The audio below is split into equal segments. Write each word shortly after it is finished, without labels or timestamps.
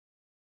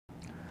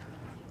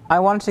I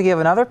wanted to give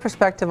another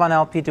perspective on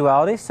LP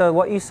duality. So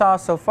what you saw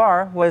so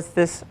far was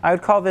this, I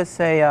would call this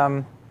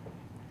a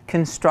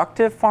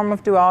constructive form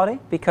of duality,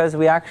 because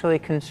we actually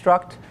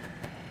construct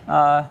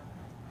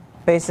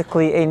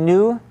basically a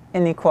new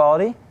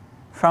inequality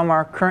from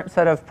our current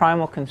set of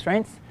primal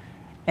constraints,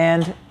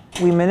 and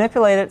we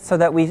manipulate it so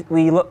that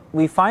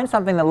we find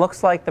something that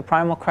looks like the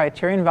primal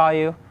criterion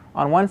value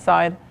on one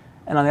side,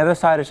 and on the other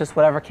side is just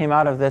whatever came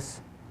out of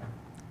this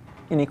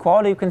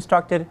inequality we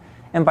constructed.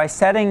 And by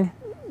setting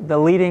the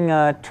leading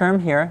term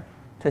here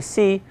to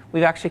C,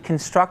 we've actually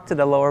constructed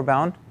a lower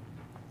bound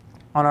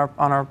on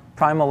our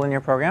primal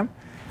linear program.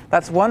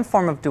 That's one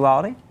form of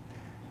duality.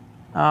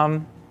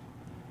 Now,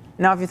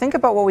 if you think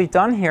about what we've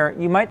done here,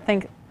 you might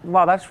think,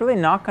 wow, that's really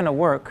not going to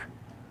work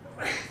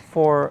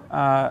for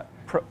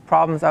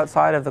problems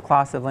outside of the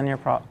class of linear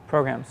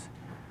programs.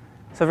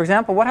 So for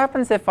example, what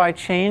happens if I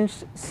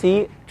changed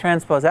C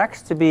transpose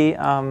X to be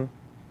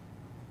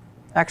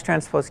X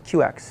transpose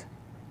QX?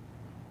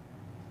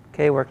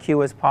 Okay, where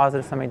Q is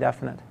positive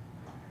semi-definite.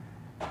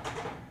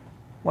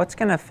 What's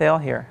going to fail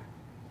here?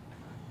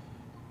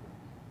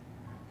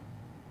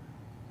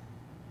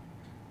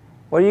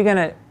 You're going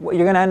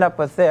to end up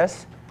with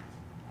this,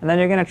 and then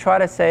you're going to try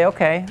to say,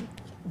 okay,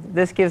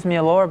 this gives me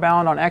a lower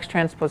bound on X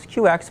transpose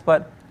QX,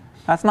 but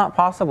that's not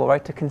possible,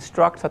 right, to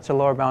construct such a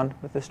lower bound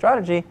with this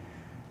strategy,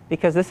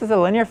 because this is a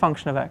linear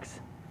function of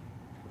X.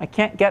 I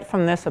can't get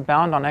from this a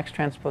bound on X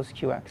transpose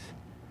QX.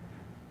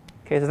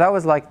 Okay, so that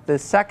was like the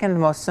second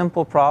most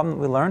simple problem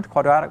that we learned,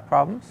 quadratic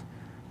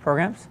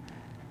programs.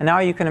 And now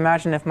you can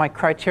imagine if my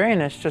criterion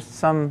is just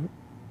some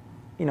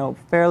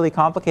fairly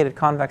complicated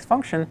convex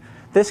function,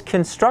 this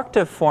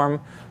constructive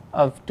form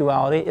of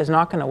duality is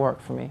not going to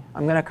work for me.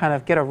 I'm going to kind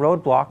of get a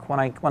roadblock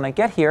when I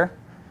get here.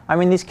 I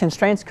mean, these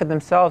constraints could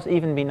themselves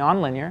even be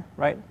nonlinear,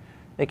 right?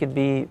 They could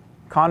be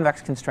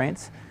convex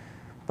constraints.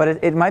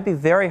 But it might be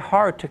very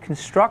hard to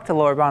construct a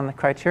lower bound on the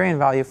criterion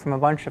value from a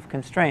bunch of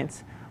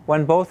constraints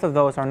when both of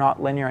those are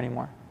not linear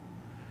anymore.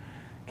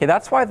 Okay,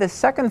 that's why this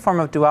second form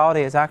of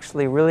duality is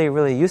actually really,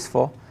 really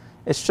useful.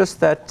 It's just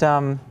that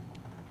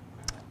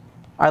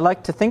I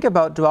like to think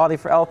about duality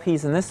for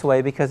LPs in this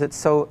way because it's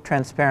so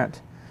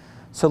transparent.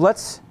 So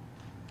let's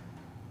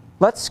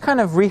kind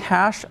of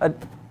rehash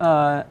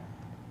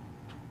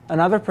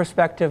another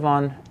perspective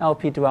on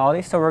LP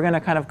duality. So we're going to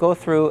kind of go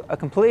through a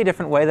completely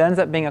different way that ends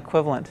up being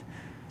equivalent.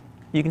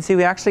 You can see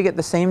we actually get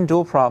the same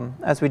dual problem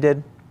as we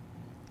did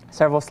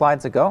several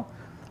slides ago.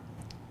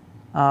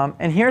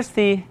 And here's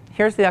the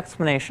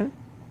explanation.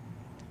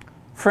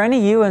 For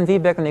any u and v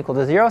bigger than or equal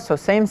to 0, so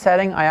same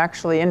setting, I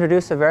actually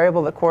introduce a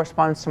variable that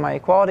corresponds to my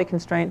equality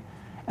constraint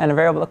and a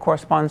variable that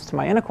corresponds to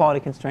my inequality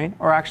constraint.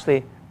 Or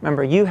actually,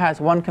 remember, u has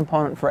one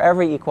component for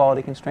every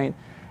equality constraint,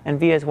 and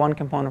v has one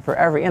component for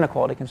every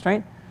inequality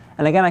constraint.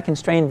 And again, I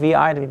constrain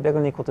vi to be bigger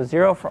than or equal to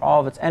 0 for all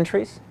of its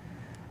entries.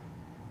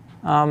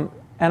 And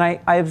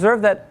I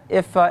observe that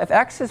if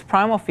x is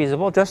primal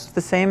feasible, just the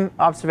same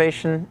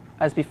observation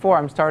as before,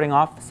 I'm starting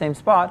off the same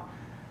spot,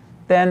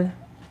 then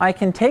I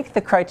can take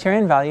the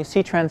criterion value,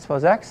 C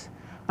transpose X,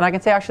 and I can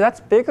say, actually, that's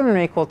bigger than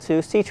or equal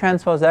to C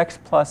transpose X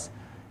plus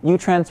U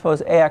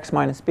transpose AX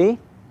minus B.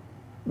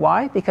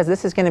 Why? Because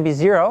this is going to be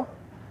 0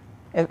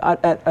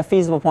 at a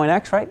feasible point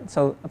X, right?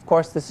 So, of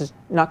course, this is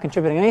not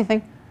contributing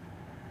anything.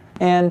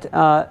 And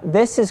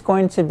this is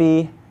going to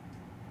be,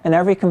 in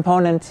every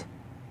component,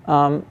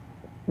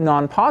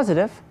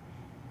 non-positive,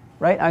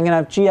 right? I'm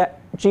going to have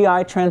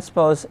GI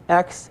transpose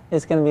X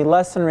is going to be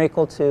less than or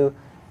equal to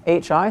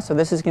HI. So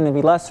this is going to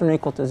be less than or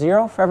equal to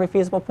 0 for every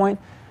feasible point.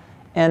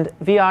 And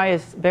VI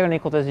is bigger than or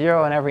equal to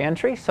 0 in every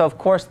entry. So of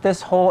course,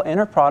 this whole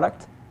inner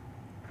product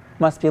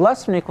must be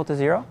less than or equal to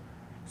 0.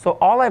 So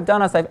all I've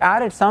done is I've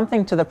added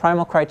something to the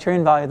primal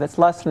criterion value that's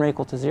less than or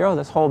equal to 0,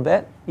 this whole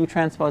bit, U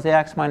transpose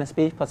AX minus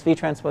B plus V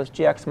transpose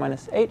GX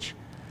minus H.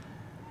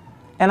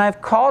 And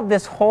I've called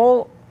this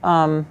whole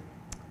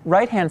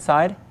right-hand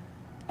side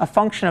a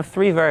function of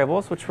 3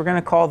 variables, which we're going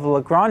to call the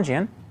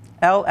Lagrangian,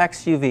 L,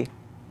 X, U, V.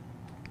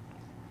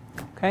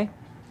 Okay?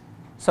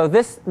 So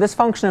this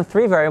function of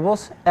 3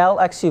 variables, L,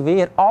 X, U, V,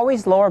 it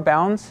always lower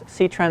bounds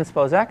C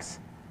transpose X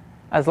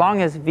as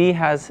long as V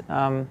has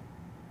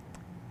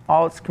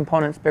all its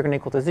components bigger than or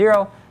equal to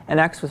 0 and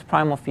X was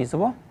primal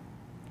feasible.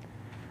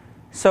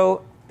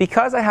 So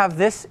because I have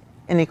this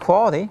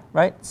inequality,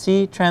 right,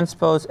 C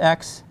transpose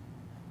X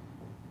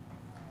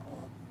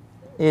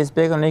is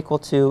bigger than or equal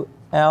to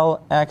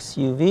L, X,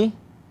 U, V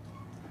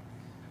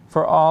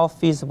for all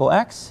feasible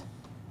X.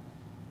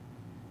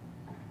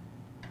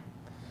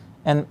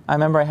 And I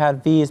remember I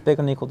had V is bigger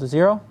than or equal to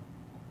 0.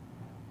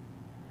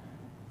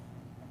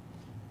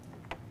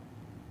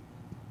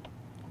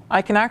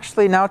 I can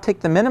actually now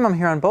take the minimum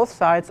here on both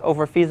sides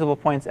over feasible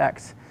points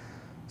X.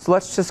 So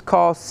let's just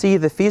call C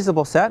the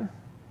feasible set.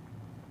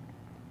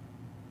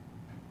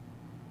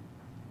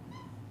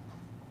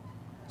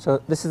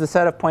 So this is the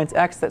set of points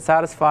X that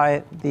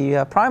satisfy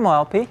the primal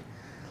LP.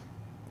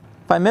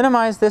 If I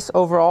minimize this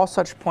over all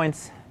such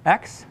points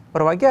X, what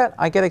do I get?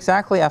 I get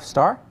exactly F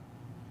star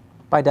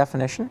by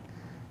definition.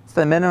 It's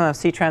the minimum of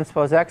C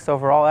transpose X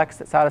over all X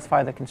that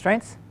satisfy the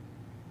constraints.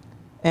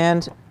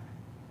 And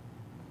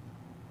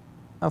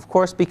of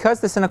course, because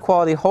this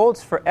inequality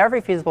holds for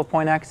every feasible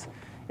point x,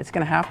 it's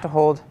going to have to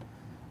hold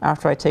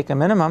after I take a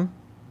minimum.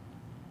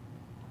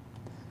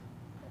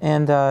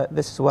 And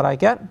this is what I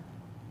get.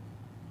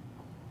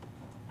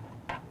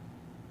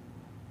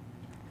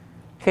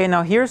 Okay,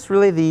 now here's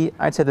really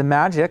I'd say the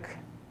magic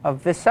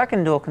of this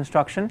second dual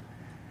construction.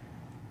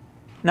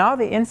 Now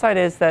the insight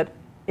is that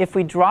if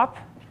we drop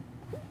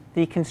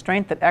the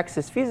constraint that x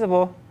is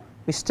feasible,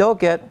 we still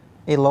get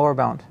a lower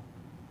bound.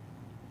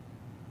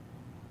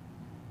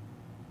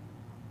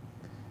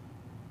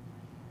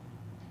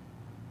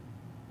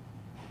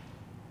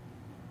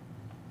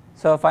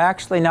 So if I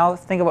actually now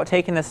think about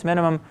taking this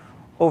minimum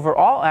over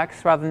all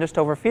x rather than just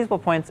over feasible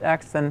points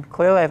x, then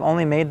clearly I've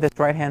only made this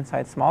right-hand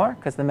side smaller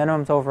because the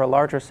minimum's over a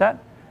larger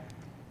set.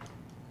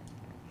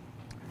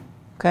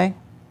 Okay,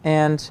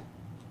 and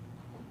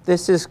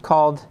this is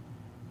called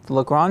the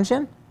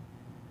Lagrangian.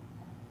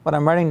 What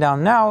I'm writing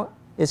down now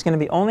is going to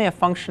be only a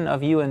function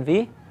of u and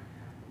v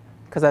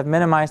because I've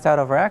minimized out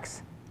over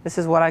x. This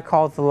is what I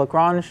call the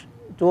Lagrange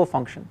dual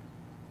function.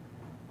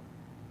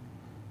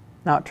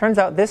 Now it turns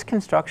out this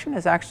construction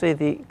is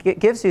actually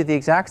gives you the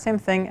exact same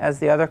thing as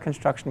the other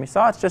construction we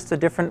saw. It's just a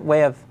different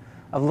way of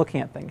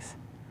looking at things.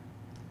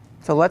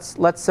 So let's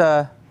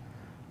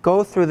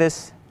go through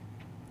this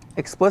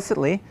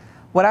explicitly.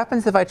 What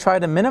happens if I try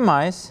to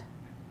minimize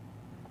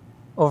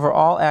over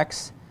all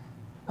x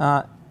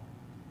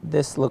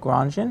this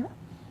Lagrangian,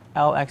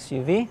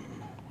 Lxuv?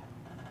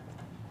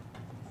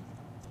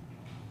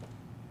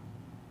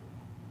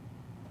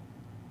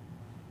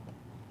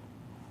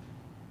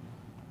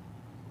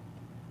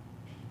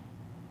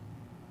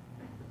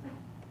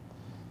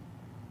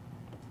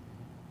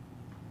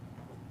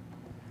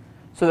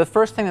 So the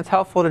first thing that's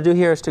helpful to do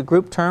here is to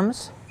group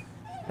terms,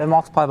 then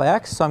multiply by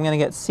x. So I'm going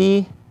to get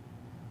c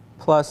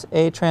plus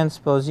a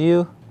transpose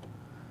u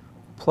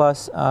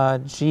plus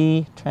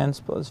g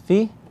transpose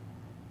v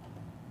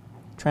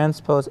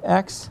transpose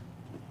x.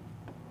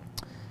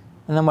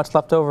 And then what's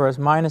left over is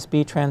minus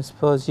b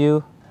transpose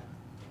u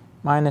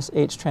minus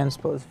h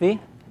transpose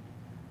v.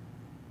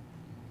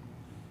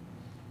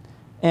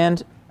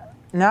 And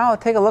now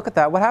take a look at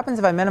that. What happens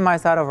if I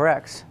minimize that over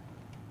x?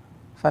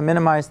 If I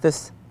minimize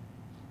this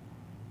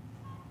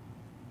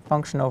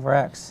function over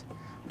x?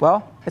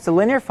 Well, it's a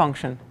linear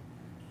function.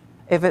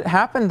 If it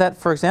happened that,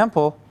 for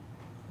example,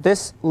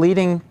 this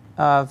leading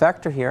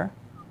vector here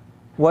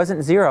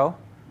wasn't 0,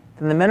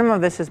 then the minimum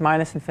of this is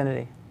minus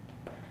infinity.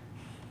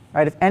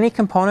 Right? If any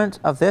component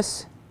of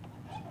this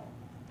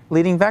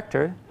leading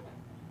vector,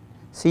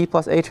 c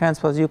plus a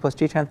transpose u plus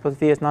g transpose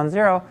v, is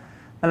non-zero,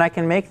 then I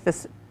can make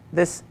this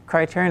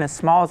criterion as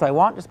small as I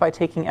want just by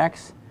taking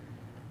x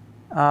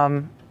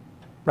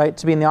right,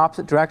 to be in the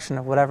opposite direction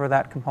of whatever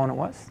that component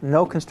was.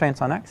 No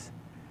constraints on x.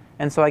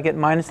 And so I get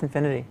minus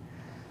infinity.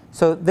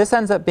 So this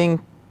ends up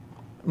being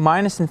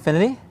minus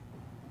infinity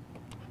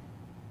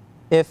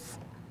if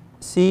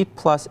c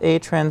plus a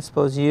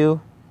transpose u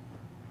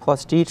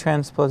plus g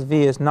transpose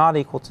v is not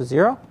equal to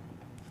 0.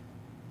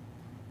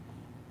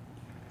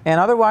 And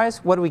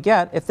otherwise, what do we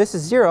get? If this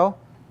is 0,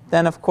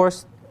 then of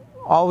course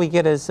all we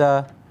get is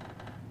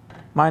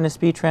minus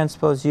b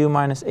transpose u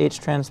minus h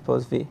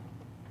transpose v.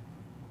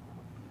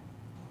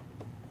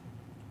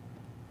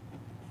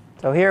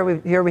 So here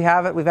we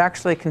have it. We've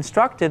actually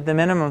constructed the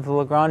minimum of the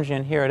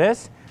Lagrangian. Here it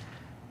is.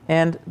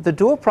 And the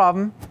dual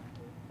problem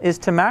is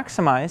to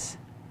maximize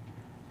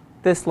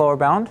this lower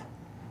bound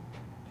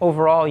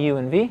over all u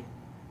and v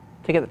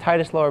to get the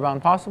tightest lower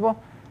bound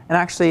possible. And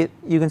actually,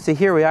 you can see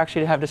here we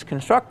actually have just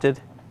constructed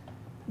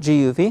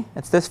guv.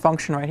 It's this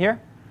function right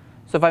here.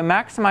 So if I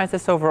maximize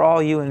this over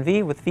all u and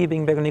v, with v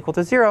being bigger than or equal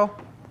to 0,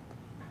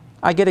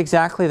 I get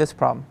exactly this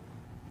problem.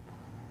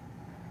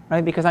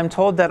 Right? Because I'm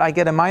told that I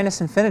get a minus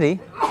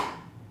infinity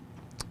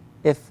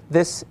if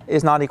this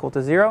is not equal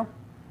to 0.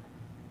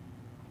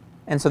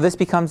 And so this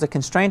becomes a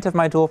constraint of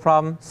my dual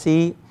problem.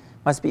 C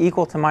must be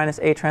equal to minus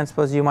a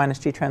transpose u minus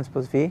g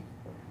transpose v.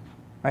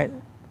 Right?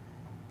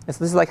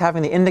 This is like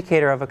having the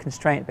indicator of a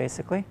constraint,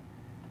 basically.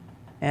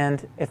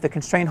 And if the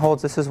constraint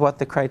holds, this is what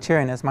the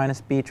criterion is,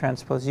 minus b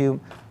transpose u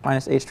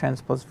minus h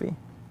transpose v.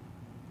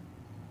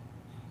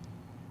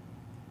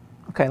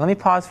 OK, let me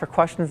pause for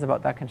questions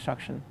about that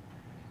construction.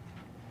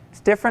 It's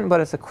different, but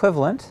it's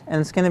equivalent,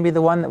 and it's going to be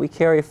the one that we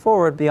carry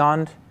forward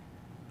beyond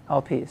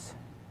LPs.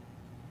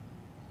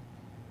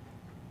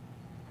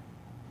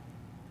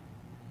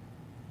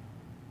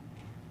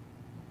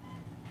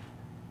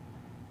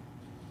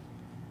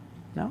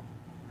 No?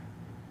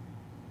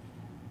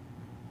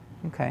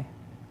 OK.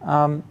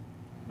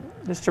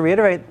 Just to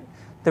reiterate,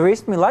 the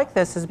reason we like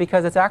this is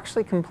because it's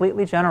actually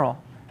completely general,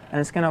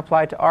 and it's going to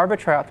apply to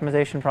arbitrary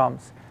optimization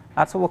problems.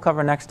 That's what we'll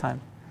cover next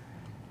time.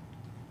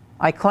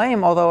 I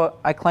claim, although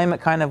I claim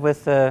it kind of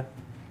with an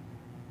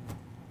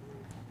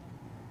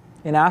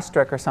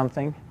asterisk or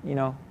something, you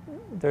know,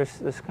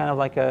 there's kind of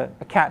like a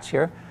catch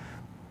here.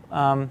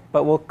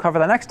 But we'll cover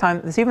that next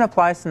time. This even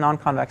applies to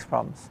non-convex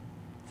problems.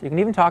 So you can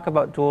even talk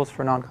about duals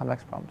for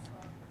non-convex problems.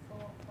 For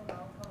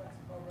non-convex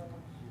problem,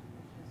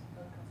 which is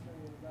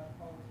unconstrained, is that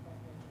always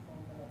possible?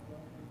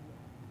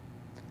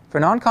 For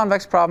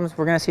non-convex problems,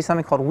 we're going to see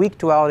something called weak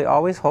duality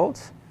always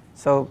holds.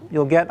 So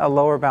you'll get a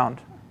lower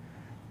bound.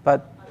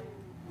 But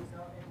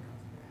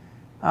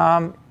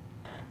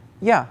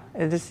yeah,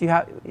 I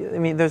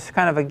mean, there's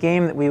kind of a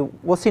game that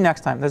we'll see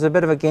next time. There's a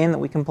bit of a game that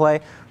we can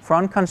play for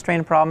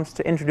unconstrained problems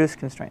to introduce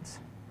constraints.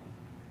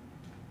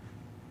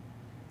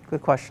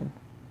 Good question.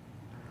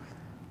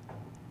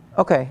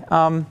 OK.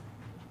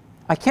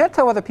 I can't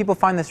tell whether people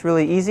find this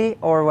really easy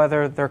or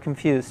whether they're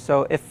confused.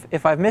 So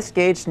if I've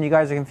misgauged and you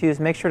guys are confused,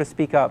 make sure to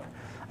speak up.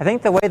 I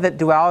think the way that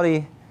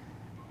duality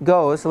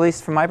goes, at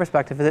least from my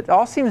perspective, is it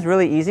all seems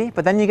really easy,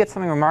 but then you get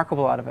something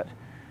remarkable out of it.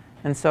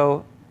 And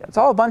so it's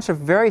all a bunch of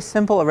very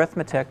simple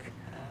arithmetic,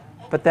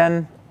 but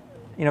then,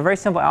 very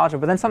simple algebra,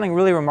 but then something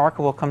really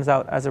remarkable comes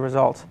out as a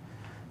result.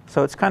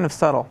 So it's kind of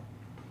subtle.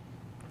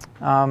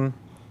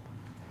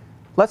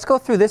 Let's go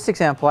through this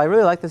example. I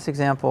really like this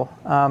example.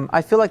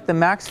 I feel like the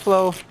max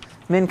flow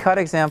min cut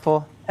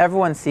example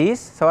everyone sees,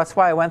 so that's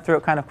why I went through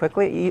it kind of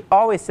quickly. You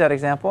always see that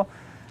example.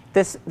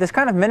 This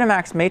kind of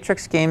minimax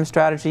matrix game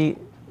strategy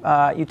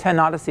you tend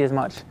not to see as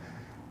much.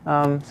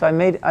 So I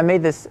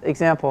made this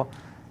example.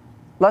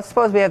 Let's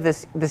suppose we have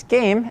this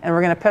game, and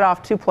we're going to pit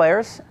off two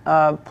players,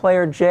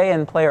 player J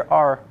and player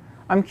R.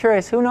 I'm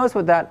curious, who knows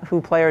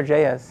who player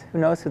J is? Who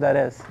knows who that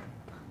is?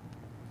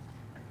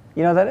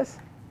 You know who that is?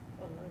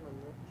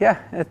 Yeah,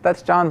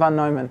 that's John von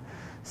Neumann.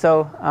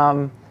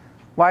 So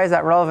why is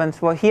that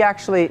relevant? Well, he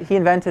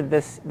invented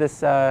this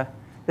a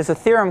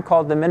theorem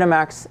called the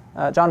minimax,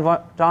 John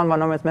von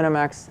Neumann's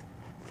minimax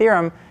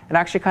theorem. It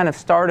actually kind of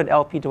started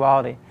LP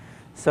duality.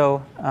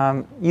 So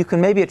you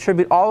can maybe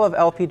attribute all of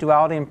LP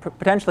duality and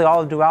potentially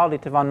all of duality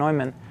to von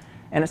Neumann.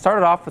 And it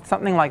started off with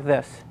something like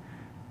this,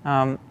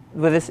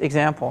 with this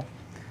example.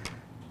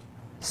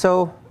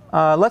 So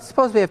let's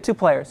suppose we have two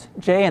players,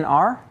 J and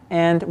R,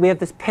 and we have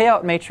this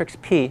payout matrix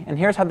P. And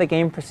here's how the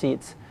game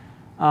proceeds.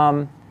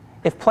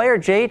 If player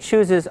J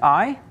chooses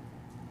I,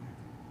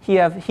 he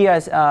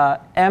has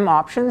M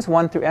options,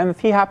 1 through M.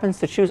 If he happens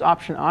to choose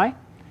option I,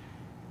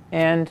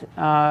 and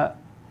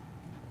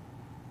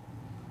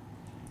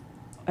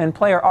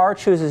player R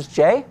chooses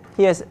J,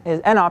 he has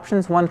his N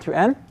options, 1 through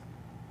N.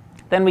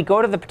 Then we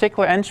go to the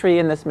particular entry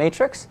in this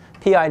matrix,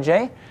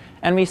 Pij,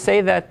 and we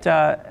say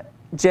that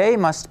J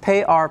must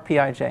pay R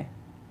Pij.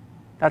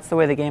 That's the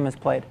way the game is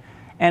played.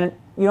 And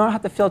you don't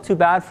have to feel too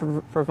bad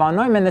for von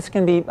Neumann. This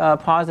can be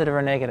positive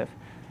or negative.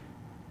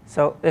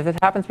 So if it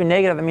happens to be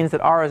negative, that means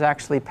that R is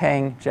actually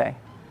paying J.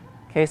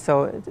 Okay,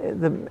 so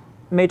the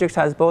matrix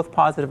has both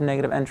positive and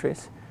negative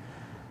entries.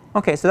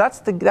 Okay, so that's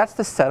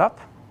the setup.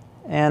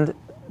 And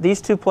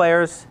these two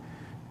players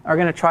are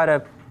going to try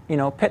to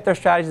pit their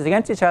strategies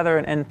against each other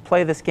and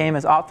play this game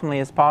as optimally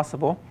as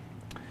possible.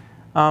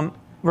 We're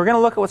going to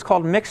look at what's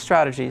called mixed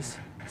strategies.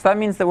 So that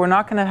means that we're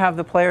not going to have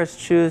the players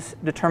choose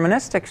a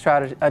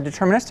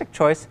deterministic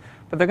choice,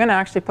 but they're going to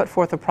actually put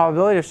forth a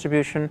probability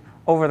distribution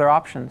over their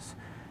options.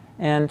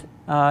 And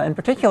in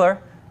particular,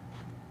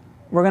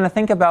 we're going to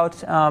think about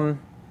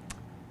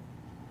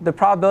the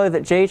probability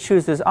that J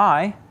chooses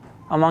I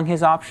among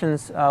his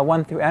options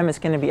 1 through M is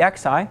going to be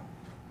xi.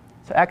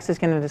 So x is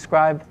going to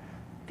describe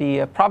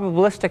the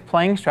probabilistic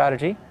playing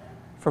strategy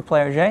for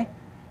player J.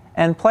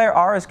 And player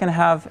R is going to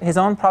have his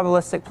own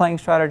probabilistic playing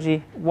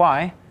strategy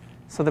y.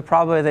 So the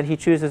probability that he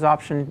chooses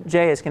option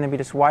J is going to be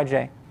just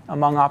yj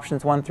among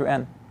options 1 through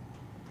N.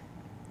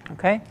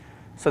 Okay?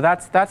 So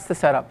that's the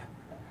setup.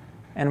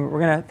 And we're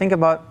going to think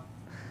about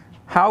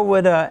how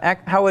would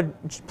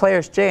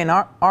players J and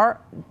R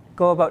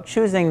go about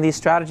choosing these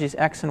strategies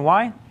x and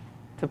y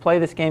to play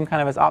this game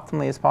kind of as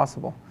optimally as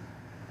possible.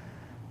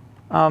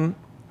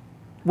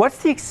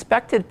 What's the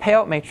expected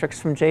payout matrix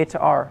from J to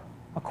R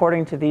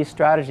according to these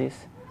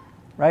strategies?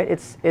 Right?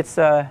 It's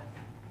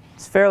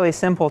fairly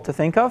simple to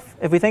think of.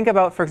 If we think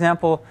about, for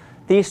example,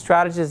 these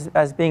strategies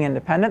as being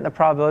independent, the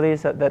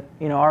probabilities that the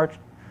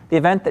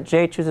event that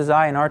J chooses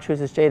I and R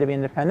chooses J to be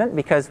independent,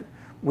 because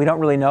we don't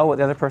really know what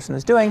the other person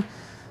is doing,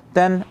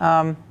 then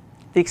the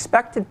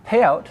expected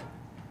payout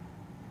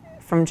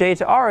from J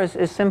to R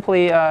is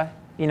simply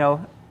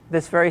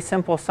this very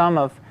simple sum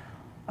of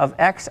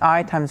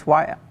xi times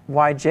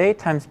yj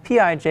times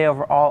pij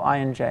over all I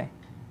and j.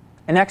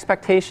 An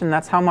expectation,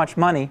 that's how much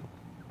money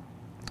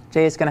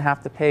J is going to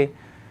have to pay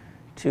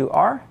to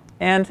R.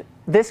 And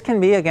this can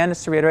be, again,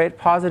 just to reiterate,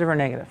 positive or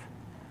negative.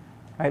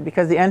 Right?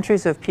 Because the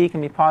entries of P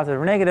can be positive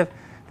or negative,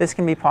 this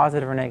can be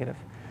positive or negative.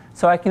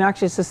 So I can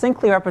actually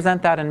succinctly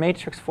represent that in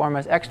matrix form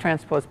as x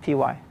transpose py.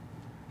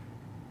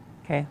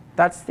 Okay?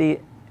 That's the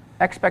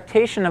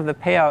expectation of the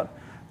payout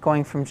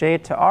going from J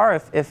to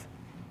R if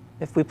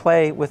we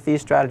play with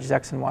these strategies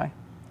x and y.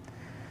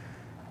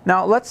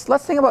 Now let's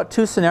think about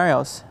two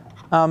scenarios.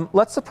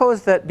 Let's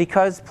suppose that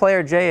because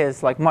player J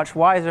is much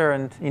wiser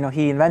and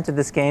he invented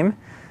this game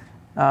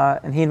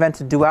and he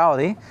invented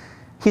duality,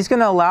 he's going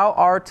to allow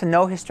R to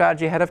know his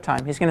strategy ahead of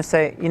time. He's going to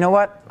say, you know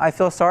what, I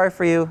feel sorry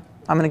for you.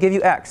 I'm going to give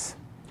you x.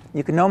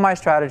 You can know my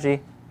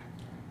strategy.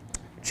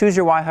 Choose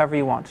your y however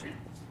you want.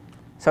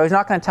 So he's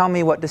not going to tell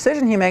me what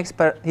decision he makes,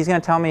 but he's going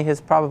to tell me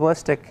his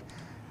probabilistic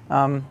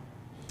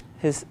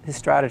his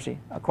strategy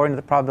according to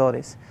the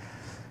probabilities.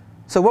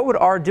 So what would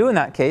R do in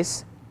that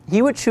case?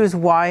 He would choose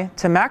Y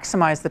to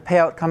maximize the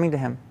payout coming to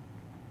him.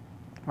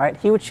 Right?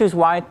 He would choose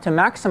Y to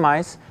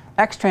maximize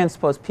X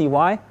transpose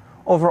PY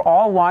over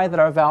all Y that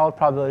are valid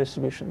probability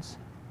distributions.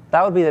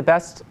 That would be the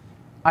best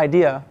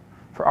idea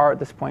for R at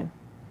this point.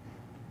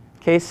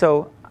 Okay,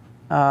 so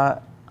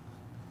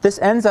this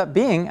ends up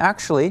being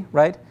actually,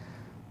 right,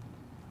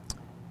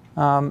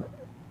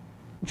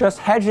 just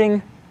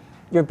hedging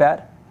your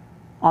bet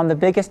on the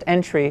biggest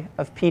entry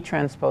of P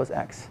transpose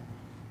X.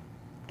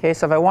 Okay,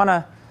 so if I want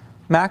to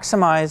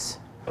maximize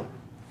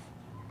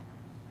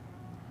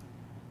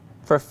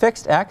for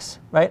fixed X,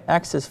 right,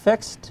 X is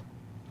fixed.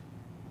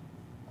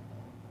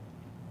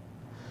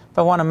 If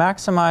I want to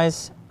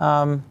maximize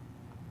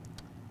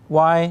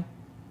Y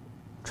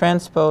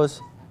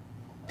transpose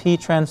P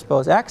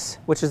transpose X,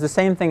 which is the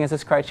same thing as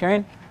this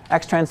criterion,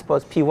 X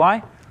transpose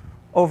PY,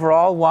 over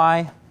all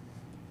Y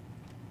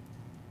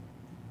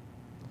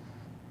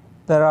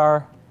that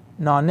are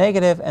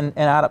non-negative and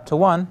add up to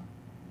 1,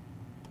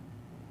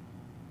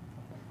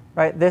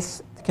 right?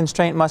 This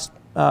constraint must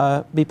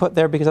be put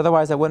there because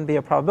otherwise that wouldn't be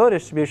a probability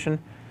distribution.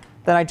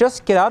 Then I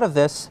just get out of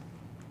this.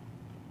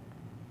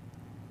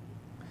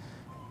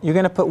 You're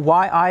going to put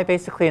yi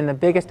basically in the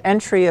biggest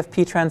entry of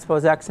P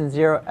transpose X and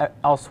 0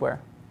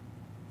 elsewhere.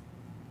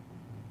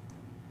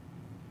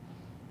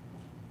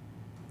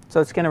 So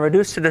it's going to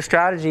reduce to the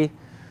strategy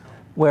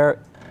where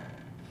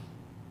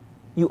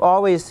you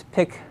always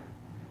pick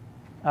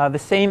the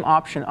same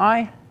option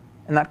I,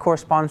 and that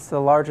corresponds to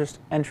the largest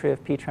entry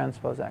of P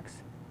transpose X.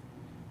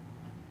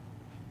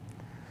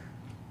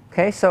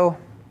 Okay, so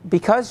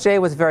because J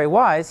was very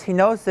wise, he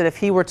knows that if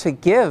he were to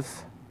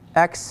give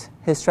X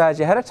his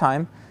strategy ahead of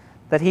time,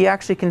 that he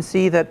actually can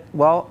see that,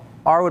 well,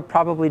 R would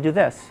probably do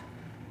this,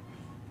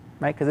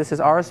 right? Because this is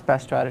R's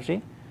best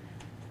strategy.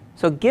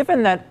 So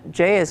given that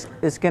J is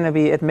going to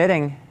be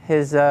admitting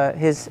his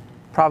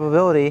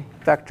probability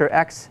vector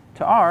X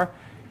to R,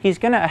 he's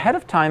going to ahead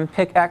of time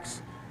pick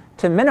X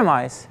to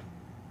minimize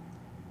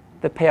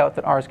the payout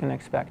that R is going to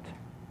expect.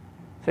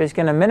 So he's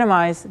going to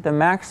minimize the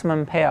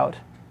maximum payout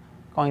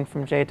going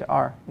from J to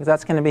R, because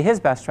that's going to be his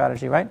best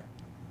strategy, right?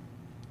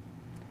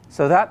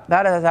 So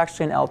that is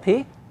actually an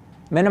LP.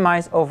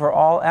 Minimize over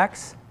all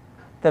X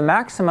the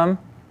maximum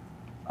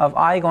of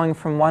I going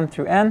from 1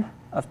 through n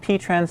of P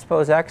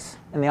transpose X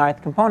in the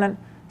ith component,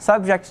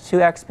 subject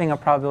to X being a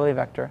probability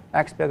vector.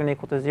 X bigger than or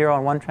equal to 0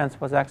 and 1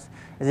 transpose X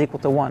is equal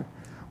to 1.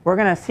 We're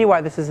going to see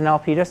why this is an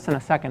LP just in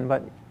a second,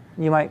 but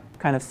you might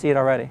kind of see it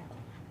already.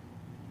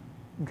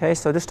 Okay,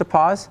 so just to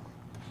pause.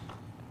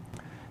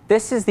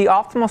 This is the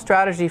optimal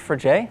strategy for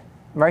J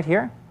right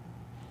here.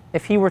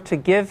 If he were to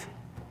give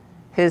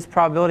his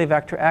probability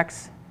vector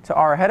X to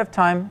R ahead of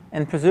time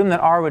and presume that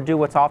R would do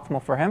what's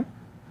optimal for him,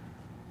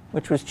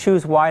 which was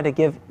choose Y to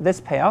give this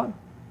payout.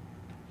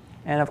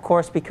 And of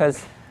course,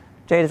 because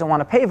J doesn't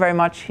want to pay very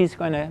much, he's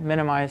going to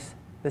minimize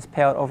this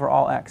payout over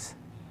all X.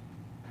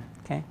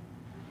 Okay.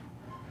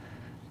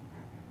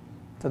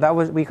 So that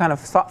was, we kind of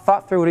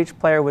thought through what each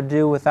player would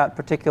do with that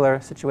particular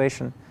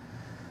situation.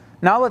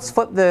 Now let's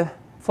flip the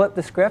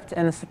script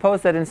and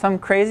suppose that in some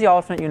crazy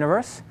alternate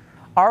universe,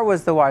 R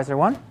was the wiser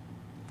one.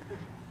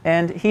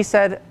 And he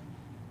said,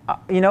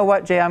 you know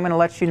what, Jay, I'm going to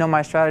let you know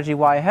my strategy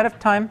Y ahead of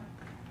time.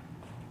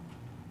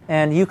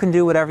 And you can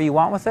do whatever you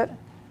want with it.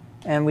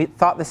 And we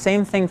thought the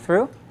same thing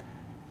through.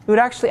 We would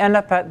actually end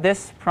up at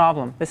this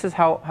problem. This is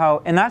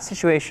how in that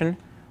situation,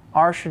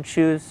 R should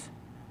choose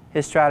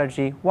his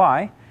strategy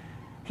Y.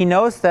 He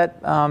knows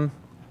that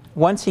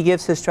once he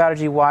gives his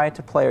strategy Y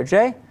to player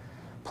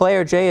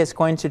J is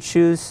going to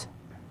choose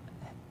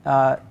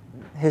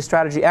his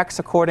strategy X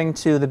according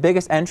to the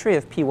biggest entry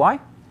of PY.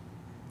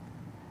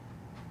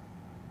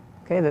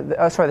 Okay,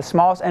 the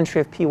smallest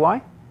entry of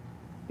PY,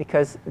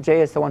 because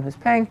J is the one who's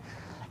paying.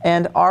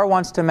 And R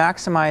wants to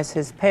maximize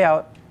his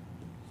payout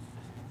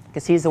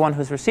because he's the one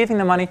who's receiving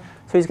the money.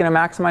 So he's going to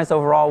maximize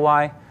overall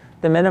Y,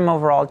 the minimum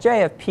overall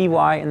J of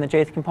PY in the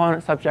Jth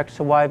component subject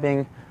to Y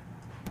being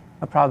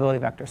a probability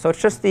vector. So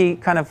it's just the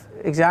kind of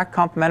exact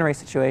complementary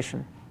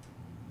situation.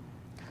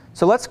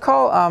 So let's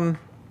call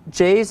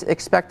J's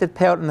expected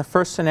payout in the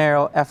first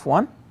scenario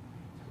F1.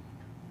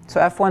 So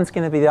F1 is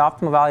going to be the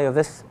optimal value of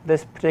this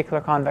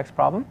particular convex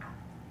problem,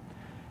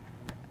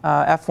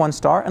 F1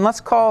 star. And let's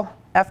call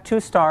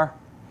F2 star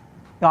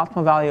the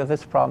optimal value of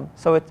this problem.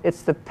 So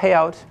it's the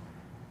payout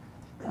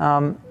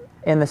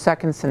in the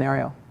second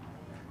scenario.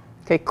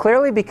 Okay,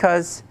 clearly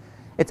because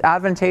it's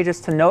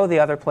advantageous to know the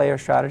other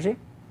player's strategy.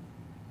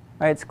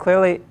 Right, it's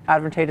clearly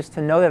advantageous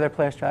to know the other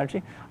player's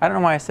strategy. I don't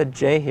know why I said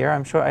J here.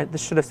 I'm sure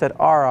this should have said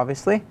R,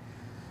 obviously.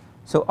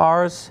 So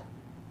R's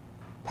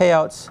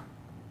payouts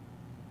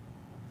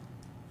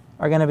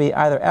are going to be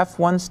either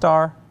F1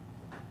 star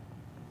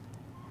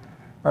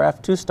or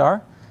F2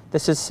 star.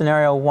 This is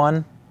scenario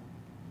 1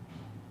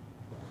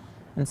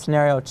 and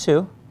scenario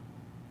 2.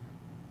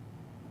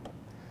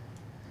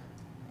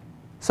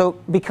 So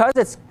because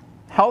it's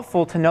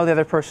helpful to know the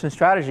other person's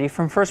strategy,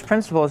 from first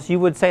principles, you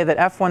would say that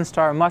F1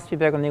 star must be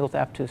bigger than or equal to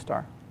F2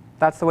 star.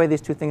 That's the way these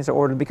two things are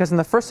ordered. Because in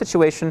the first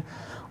situation,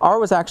 R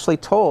was actually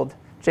told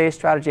J's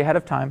strategy ahead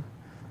of time.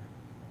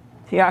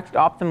 He acted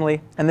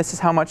optimally, and this is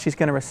how much he's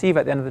going to receive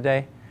at the end of the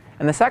day.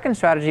 In the second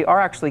strategy, R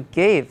actually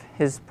gave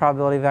his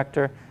probability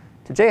vector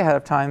to J ahead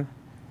of time,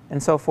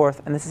 and so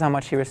forth, and this is how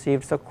much he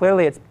received. So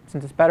clearly,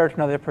 since it's better to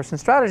know the other person's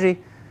strategy,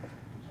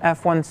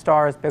 F1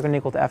 star is bigger than or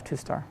equal to F2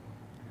 star.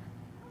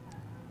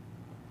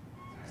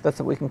 So that's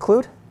what we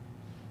conclude.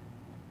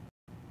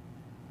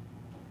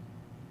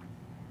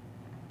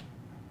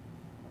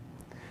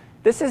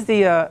 This is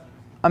the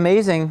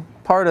amazing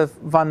part of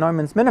von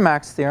Neumann's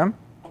minimax theorem.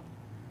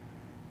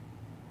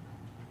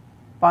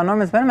 Von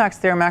Neumann's minimax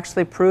theorem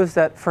actually proves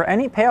that for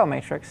any pale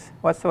matrix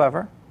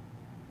whatsoever,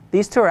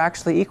 these two are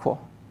actually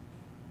equal.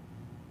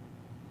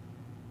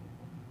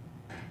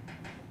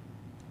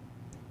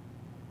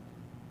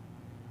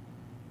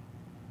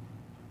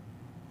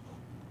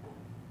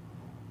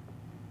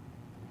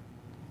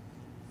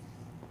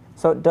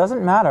 So it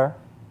doesn't matter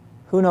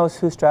who knows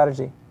whose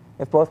strategy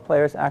if both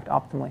players act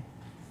optimally.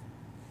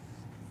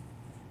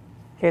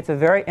 Okay, it's a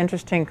very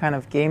interesting kind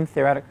of game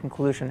theoretic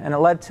conclusion, and it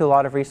led to a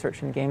lot of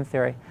research in game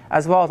theory,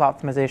 as well as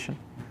optimization.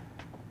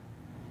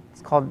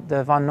 It's called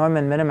the von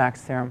Neumann minimax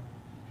theorem.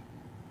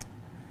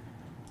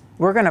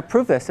 We're going to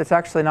prove this. It's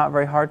actually not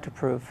very hard to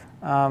prove.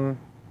 Well,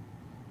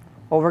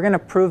 we're going to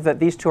prove that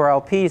these two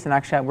are LPs, and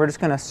actually we're just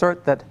going to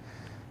assert that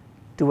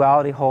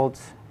duality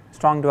holds,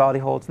 strong duality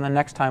holds, and then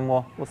next time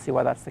we'll see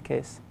why that's the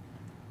case.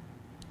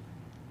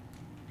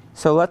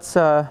 So let's,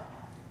 are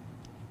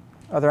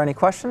there any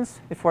questions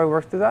before we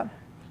work through that?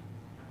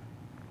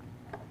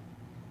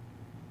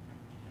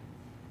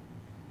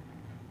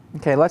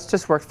 Okay, let's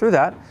just work through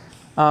that.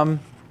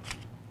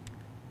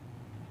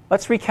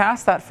 Let's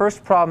recast that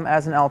first problem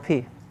as an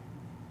LP.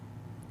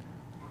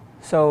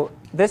 So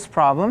this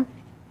problem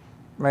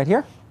right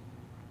here.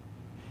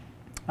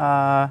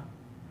 I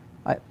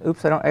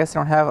guess I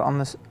don't have it on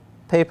this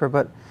paper,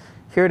 but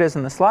here it is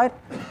in the slide.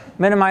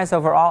 Minimize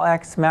over all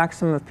x,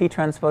 maximum of p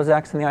transpose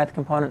x in the ith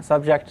component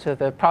subject to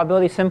the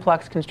probability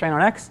simplex constraint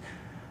on x.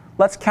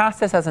 Let's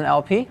cast this as an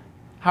LP.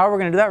 How are we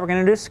going to do that? We're going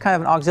to introduce kind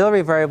of an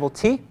auxiliary variable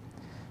t,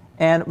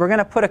 and we're going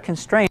to put a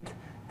constraint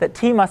that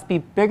t must be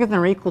bigger than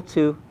or equal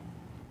to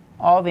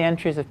all the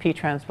entries of p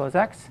transpose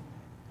x.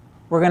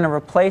 We're going to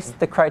replace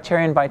the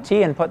criterion by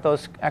t and put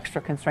those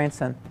extra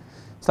constraints in.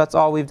 So that's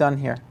all we've done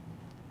here,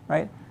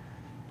 right?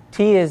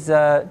 T is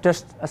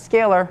just a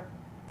scalar.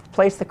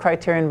 Replace the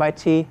criterion by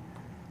t, and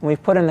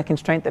we've put in the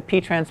constraint that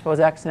p transpose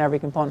x in every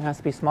component has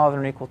to be smaller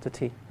than or equal to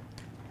t.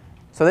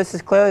 So this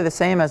is clearly the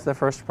same as the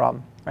first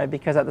problem, right?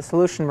 Because at the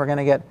solution we're going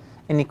to get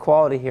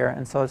inequality here,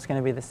 and so it's going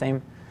to be the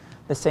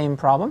same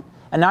problem.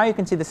 And now you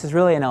can see this is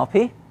really an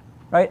LP,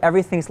 right?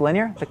 Everything's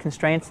linear, the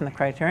constraints and the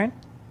criterion.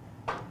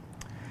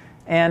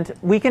 And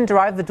we can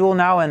derive the dual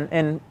now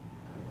in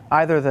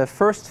either the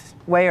first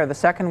way or the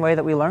second way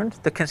that we learned,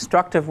 the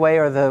constructive way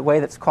or the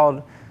way that's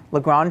called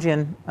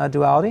Lagrangian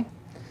duality.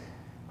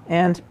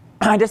 And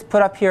I just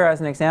put up here as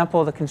an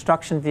example the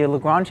construction via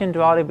Lagrangian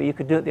duality, but you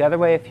could do it the other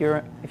way if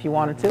you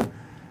wanted to.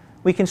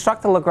 We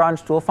construct the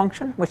Lagrange dual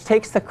function, which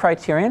takes the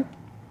criterion,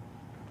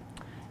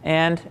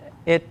 and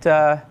it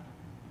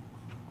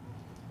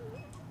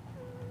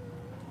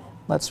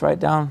let's write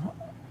down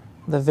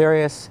the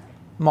various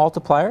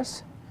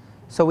multipliers.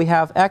 So we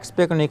have x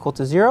bigger than or equal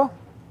to 0.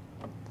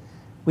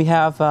 We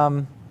have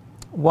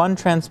 1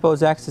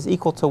 transpose x is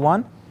equal to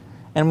 1.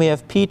 And we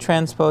have p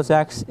transpose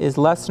x is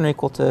less than or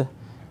equal to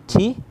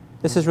t.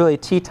 This is really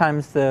t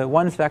times the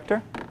 1's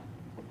vector.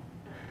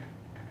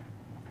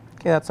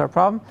 Okay, that's our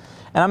problem.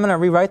 And I'm going to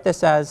rewrite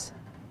this as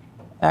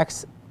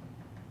x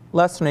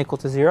less than or equal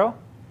to 0.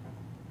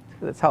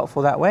 So that's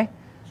helpful that way.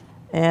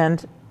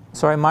 And,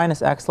 sorry,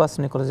 minus x less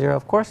than or equal to 0,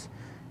 of course.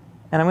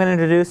 And I'm going to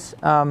introduce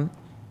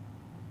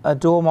a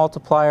dual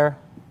multiplier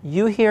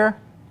u here.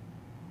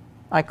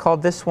 I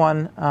called this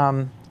one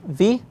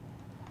v,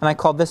 and I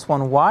called this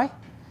one y.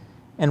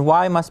 And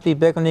y must be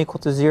bigger than or equal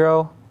to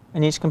 0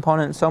 in each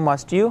component, and so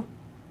must u,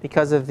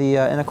 because of the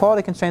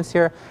inequality constraints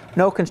here.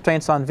 No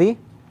constraints on v.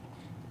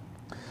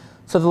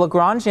 So the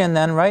Lagrangian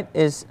then, right,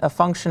 is a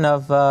function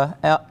of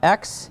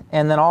x,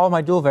 and then all of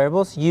my dual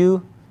variables,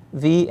 u,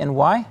 v, and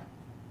y,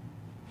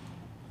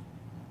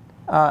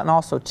 and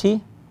also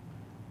t.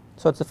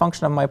 So it's a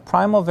function of my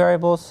primal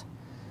variables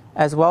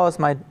as well as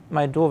my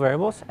dual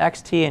variables,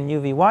 x, t, and u,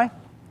 v, y.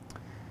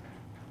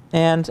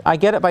 And I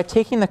get it by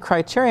taking the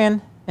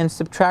criterion and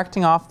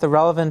subtracting off the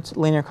relevant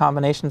linear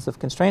combinations of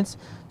constraints.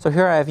 So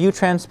here I have u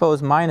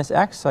transpose minus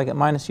x, so I get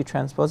minus u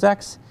transpose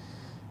x.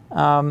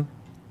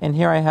 And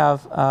here I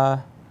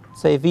have,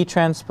 say, v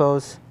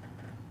transpose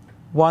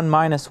 1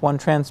 minus 1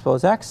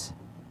 transpose x.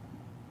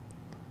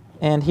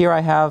 And here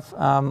I have,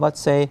 let's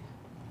say,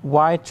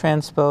 y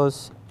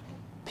transpose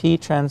p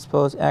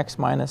transpose x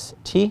minus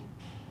t.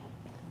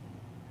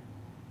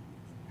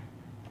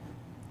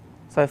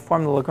 So I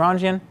form the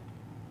Lagrangian.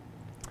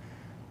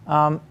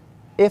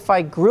 If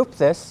I group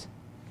this,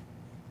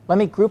 let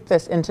me group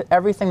this into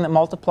everything that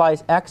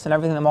multiplies x and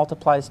everything that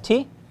multiplies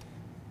t.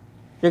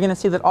 You're going to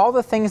see that all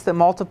the things that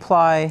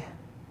multiply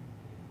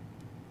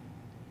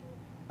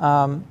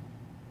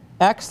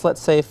x,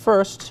 let's say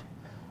first,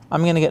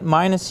 I'm going to get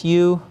minus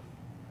u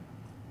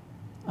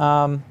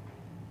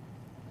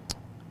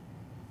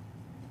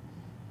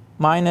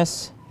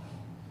minus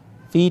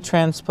v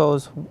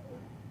transpose.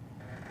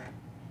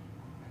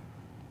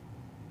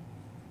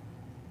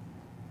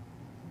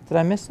 Did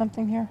I miss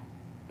something here?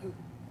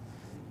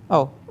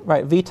 Oh,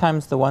 right, v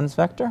times the 1's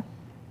vector.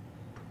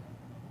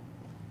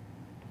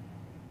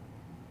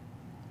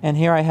 And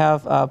here I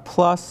have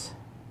plus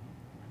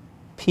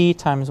p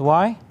times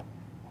y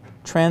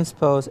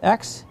transpose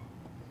x.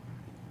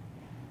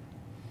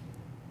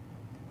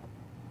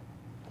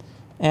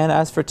 And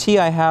as for t,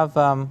 I have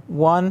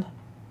 1.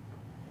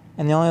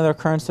 And the only other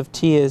occurrence of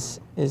t is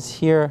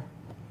here,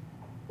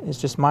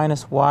 is just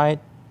minus y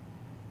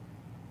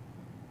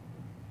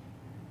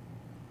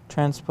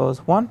transpose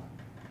 1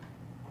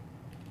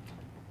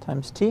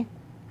 times t.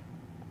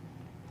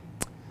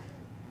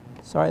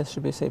 Sorry, this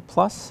should be, say,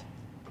 plus.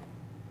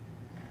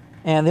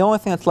 And the only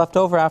thing that's left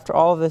over after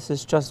all of this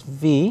is just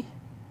v.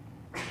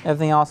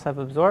 Everything else I've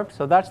absorbed.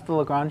 So that's the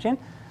Lagrangian.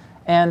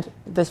 And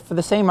this, for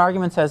the same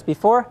arguments as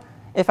before,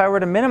 if I were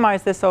to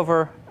minimize this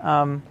over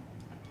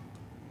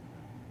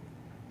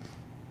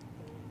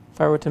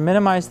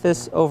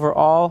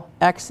all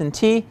x and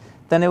t,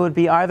 then it would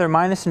be either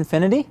minus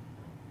infinity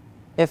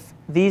if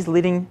these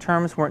leading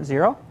terms weren't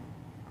 0.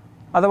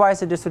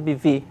 Otherwise, it just would be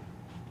v.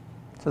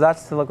 So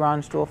that's the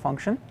Lagrange dual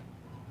function,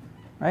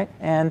 right?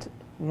 And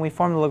when we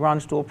form the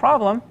Lagrange dual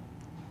problem,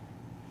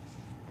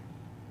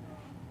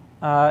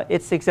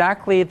 it's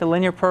exactly the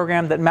linear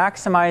program that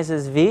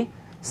maximizes v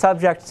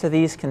subject to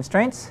these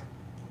constraints.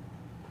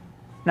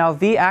 Now,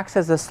 v acts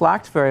as a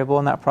slacked variable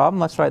in that problem.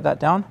 Let's write that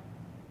down.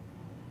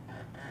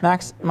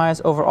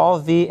 Maximize over all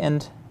v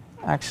and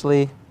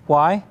actually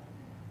y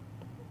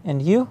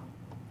and u,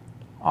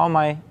 all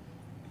my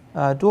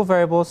dual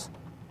variables.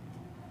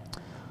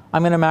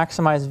 I'm going to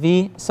maximize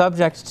v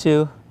subject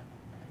to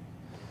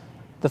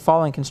the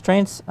following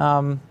constraints.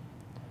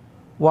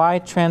 Y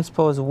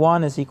transpose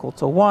 1 is equal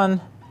to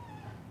 1.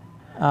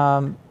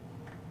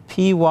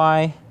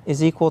 Py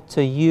is equal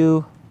to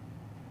u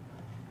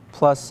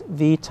plus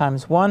v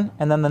times 1.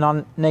 And then the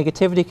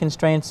non-negativity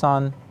constraints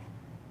on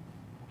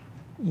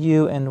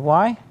u and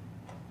y.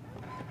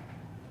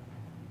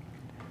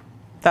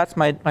 That's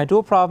my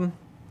dual problem.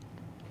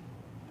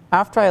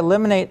 After I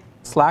eliminate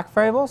slack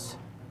variables,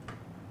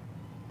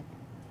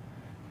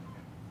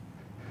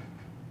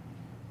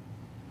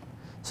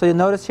 so you'll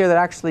notice here that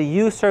actually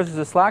u serves as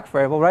a slack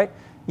variable, right?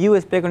 U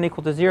is bigger than or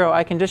equal to 0.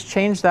 I can just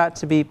change that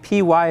to be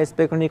py is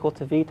bigger than or equal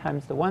to v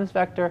times the 1's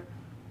vector.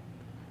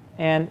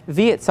 And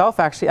v itself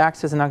actually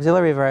acts as an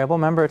auxiliary variable.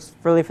 Remember, it's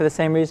really for the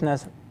same reason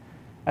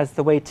as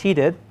the way t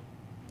did.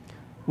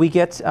 We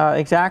get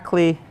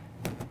exactly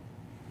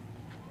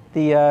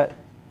the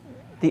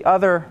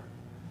other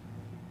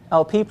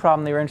LP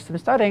problem that we're interested in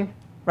studying,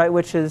 right,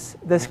 which is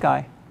this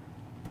guy.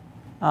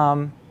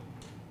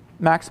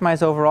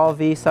 Maximize over all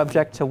v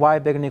subject to y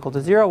bigger than or equal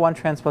to 0. 1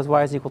 transpose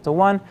y is equal to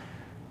 1.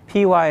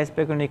 Py is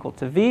bigger than or equal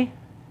to v.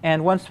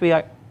 And once we,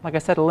 like I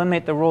said,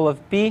 eliminate the rule of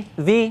v,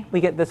 we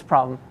get this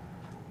problem,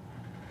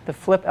 the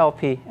flip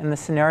LP, in the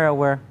scenario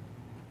where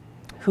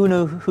who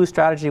knew whose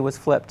strategy was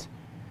flipped.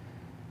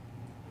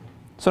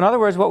 So in other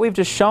words, what we've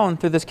just shown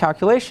through this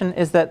calculation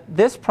is that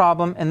this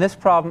problem and this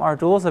problem are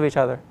duals of each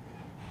other.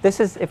 This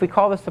is, if we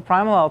call this the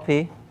primal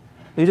LP,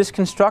 we just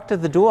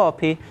constructed the dual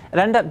LP, it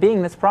ended up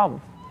being this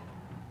problem.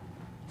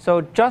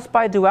 So just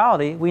by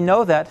duality, we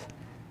know that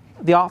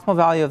the optimal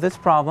value of this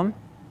problem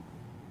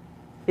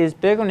is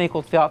bigger than or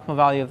equal to the optimal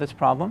value of this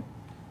problem.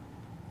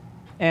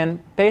 And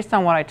based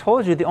on what I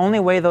told you, the only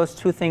way those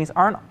two things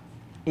aren't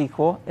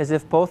equal is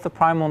if both the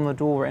primal and the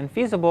dual were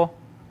infeasible.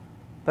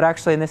 But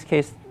actually, in this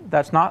case,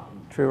 that's not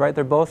true, right?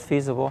 They're both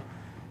feasible.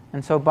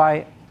 And so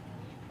by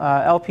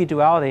LP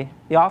duality,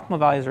 the optimal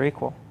values are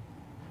equal.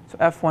 So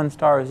F1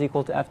 star is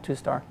equal to F2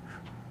 star.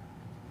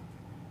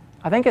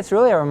 I think it's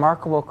really a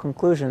remarkable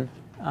conclusion.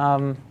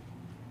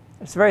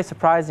 It's very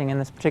surprising in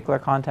this particular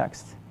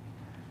context.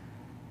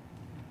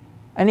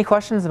 Any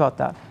questions about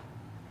that?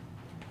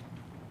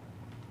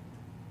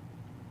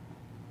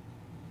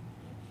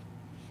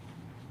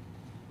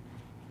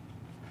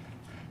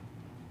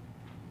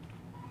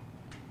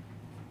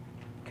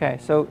 Okay,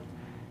 so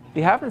if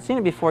you haven't seen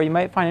it before, you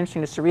might find it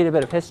interesting just to read a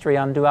bit of history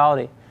on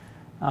duality.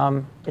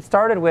 It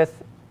started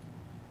with,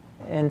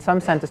 in some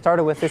sense, it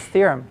started with this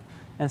theorem,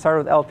 and it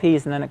started with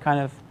LPs, and then it kind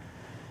of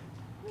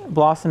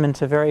blossomed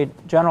into very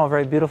general,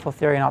 very beautiful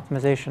theory and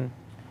optimization.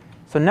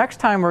 So next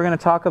time we're going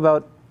to talk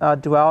about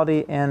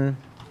duality in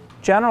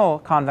general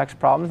convex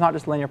problems, not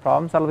just linear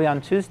problems. That'll be on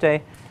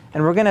Tuesday.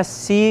 And we're going to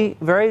see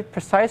very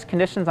precise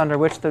conditions under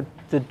which the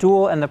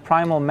dual and the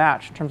primal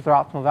match in terms of their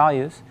optimal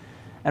values.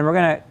 And we're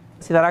going to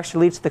see that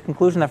actually leads to the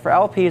conclusion that for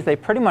LPs, they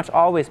pretty much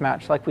always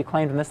match, like we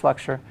claimed in this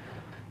lecture.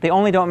 They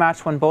only don't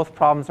match when both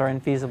problems are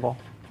infeasible.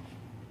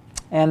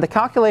 And the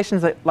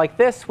calculations like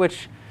this,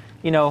 which,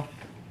 you know,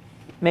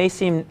 may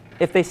seem,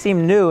 if they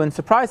seem new and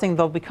surprising,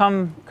 they'll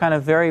become kind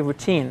of very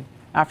routine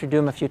after you do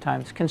them a few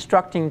times.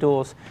 Constructing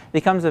duals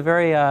becomes a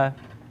very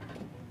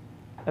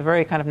a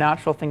very kind of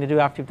natural thing to do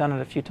after you've done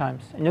it a few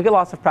times. And you'll get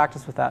lots of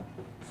practice with that.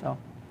 So,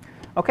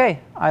 okay,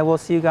 I will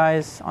see you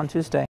guys on Tuesday.